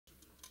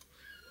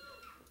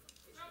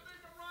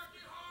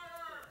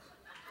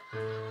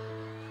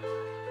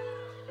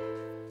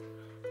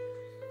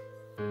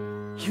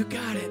You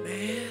got it,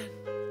 man.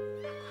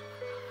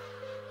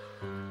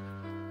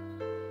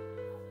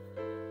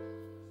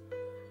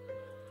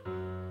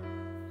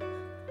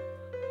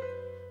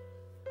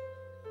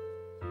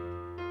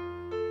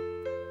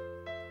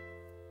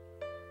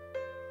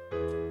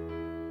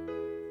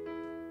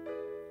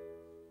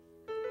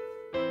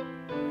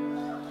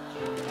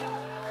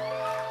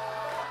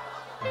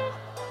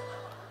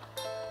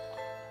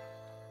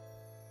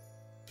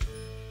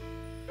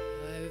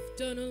 I've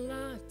done a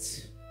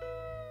lot.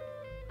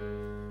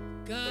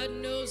 God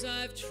knows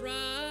I've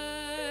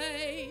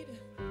tried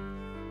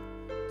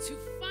to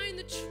find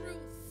the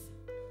truth.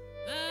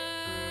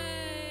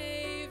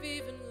 I've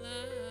even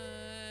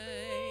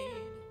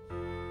lied.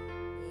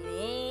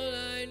 But all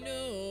I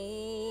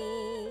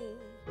know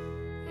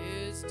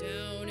is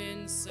down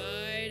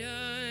inside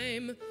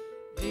I'm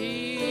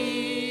bleeding.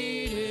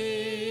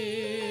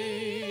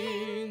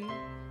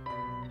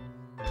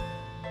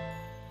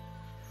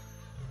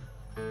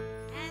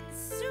 And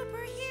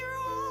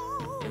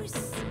superheroes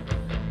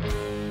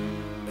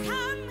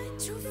come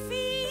to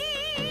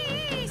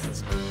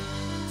feast, to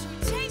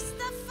taste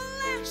the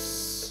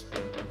flesh,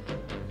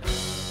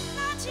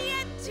 not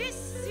yet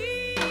deceased.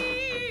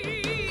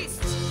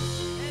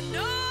 And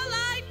all I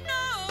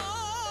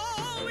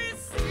know is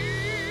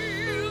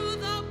still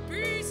the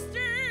beast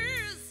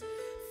is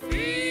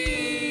feeding.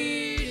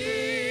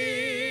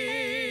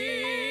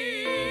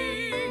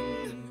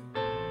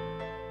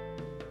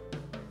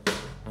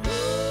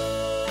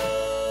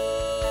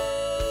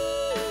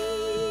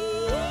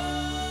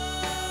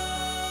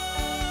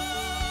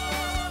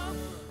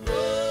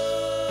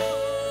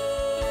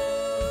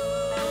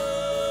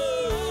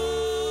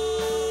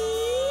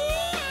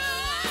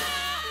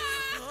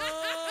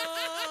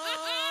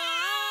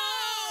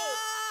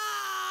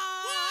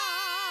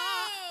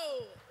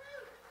 Whoa!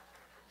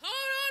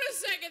 Hold on a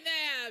second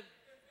there.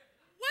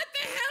 What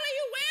the hell are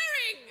you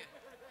wearing?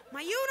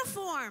 My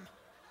uniform,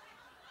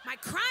 my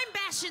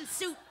crime-bashing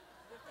suit.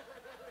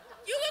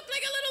 You look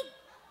like a little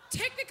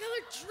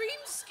Technicolor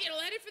dream skittle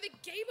headed for the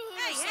neighborhood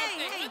Hey, or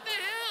something. hey. What the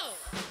hell?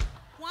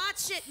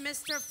 Watch it,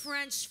 Mr.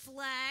 French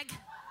Flag.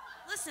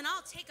 Listen,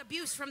 I'll take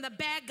abuse from the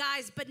bad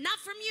guys, but not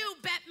from you,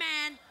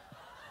 Batman.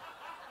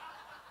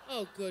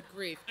 Oh, good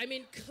grief. I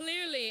mean,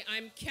 clearly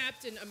I'm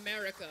Captain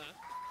America,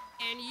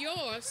 and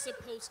you're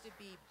supposed to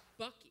be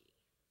Bucky.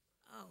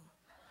 Oh,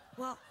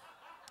 well,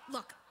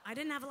 look, I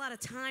didn't have a lot of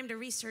time to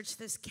research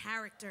this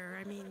character.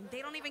 I mean,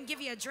 they don't even give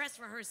you a dress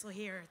rehearsal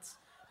here. It's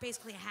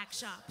basically a hack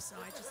shop, so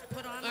I just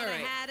put on what I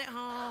right. had at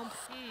home.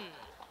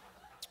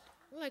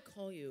 What will I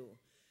call you?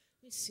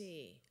 Let me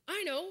see.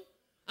 I know.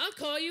 I'll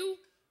call you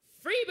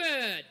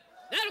Freebird.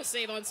 That'll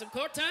save on some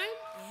court time.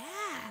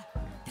 Yeah,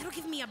 that'll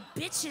give me a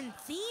bitchin'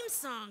 theme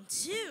song,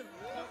 too.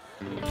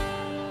 All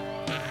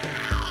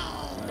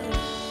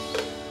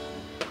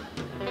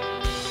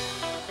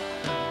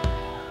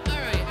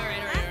right.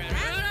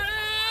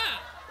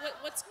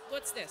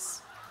 What's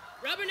this?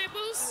 Rubber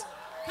nipples?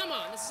 Come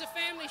on, this is a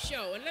family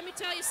show. And let me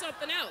tell you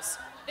something else.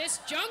 This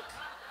junk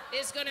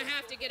is gonna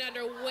have to get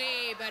under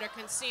way better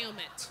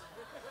concealment.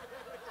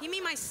 You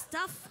mean my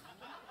stuff?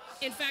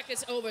 In fact,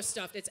 it's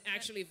overstuffed. It's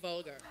actually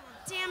vulgar.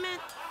 Damn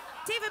it.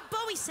 David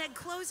Bowie said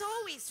clothes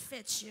always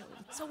fit you.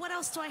 So what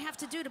else do I have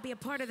to do to be a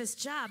part of this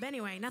job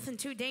anyway? Nothing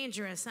too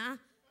dangerous, huh?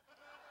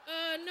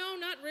 No,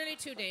 not really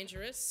too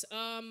dangerous.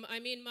 I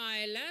mean,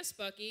 my last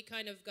Bucky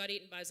kind of got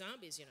eaten by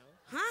zombies, you know.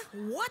 Huh?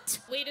 What?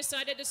 We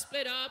decided to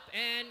split up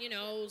and, you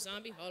know,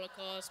 zombie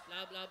holocaust,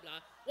 blah, blah, blah.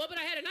 Well, but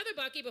I had another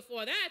Bucky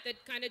before that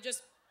kind of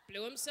just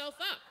blew himself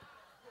up.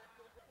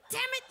 Damn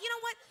it, you know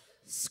what?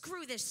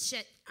 Screw this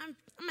shit. I'm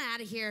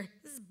out of here.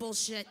 This is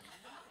bullshit.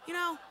 You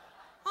know,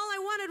 all I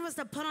wanted was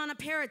to put on a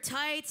pair of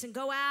tights and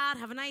go out,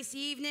 have a nice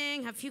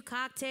evening, have a few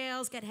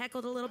cocktails, get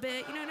heckled a little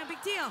bit. You know, no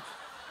big deal.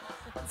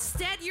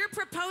 Instead, you're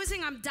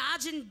proposing I'm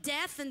dodging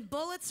death and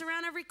bullets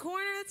around every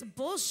corner? That's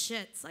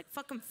bullshit. It's like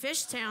fucking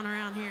Fishtown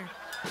around here.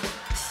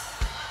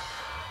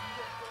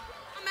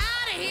 I'm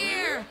out of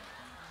here.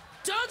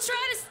 Don't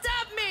try to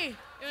stop me.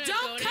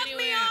 Don't cut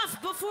me off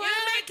before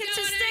I make it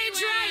to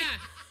stage right.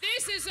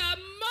 This is a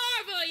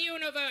Marvel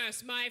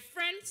universe, my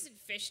friends. In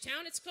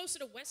Fishtown, it's closer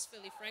to West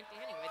Philly, frankly,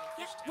 anyway,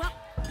 than Fishtown. Well,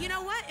 you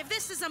know what? If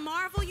this is a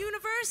Marvel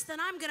universe, then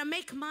I'm gonna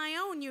make my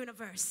own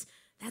universe.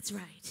 That's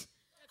right.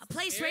 A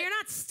place where you're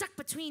not stuck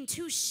between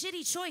two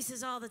shitty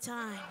choices all the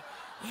time.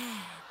 Yeah.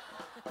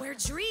 Where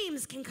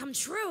dreams can come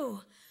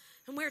true.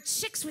 And where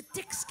chicks with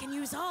dicks can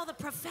use all the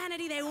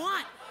profanity they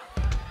want.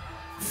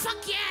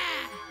 Fuck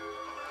yeah!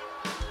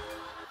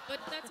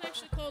 But that's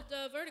actually called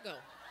Vertigo.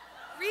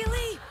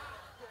 Really?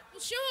 Well,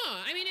 sure.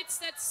 I mean, it's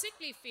that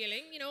sickly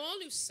feeling. You know, all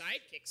new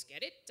sidekicks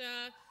get it.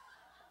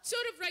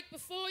 Sort of like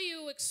before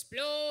you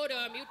explode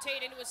or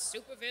mutate into a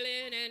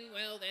supervillain and,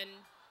 well, then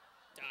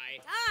die.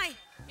 Die?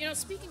 You know,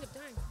 speaking of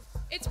dying,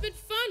 it's been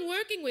fun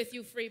working with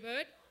you,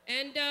 Freebird.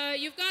 And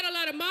you've got a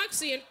lot of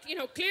moxie and, you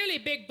know, clearly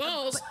big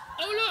balls.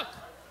 Oh, look!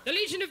 The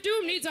Legion of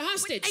Doom needs a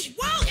hostage. Hey,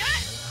 whoa!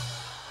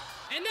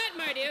 And that,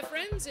 my dear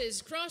friends,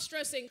 is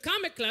cross-dressing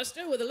comic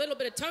cluster with a little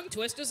bit of tongue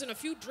twisters and a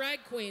few drag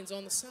queens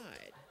on the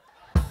side.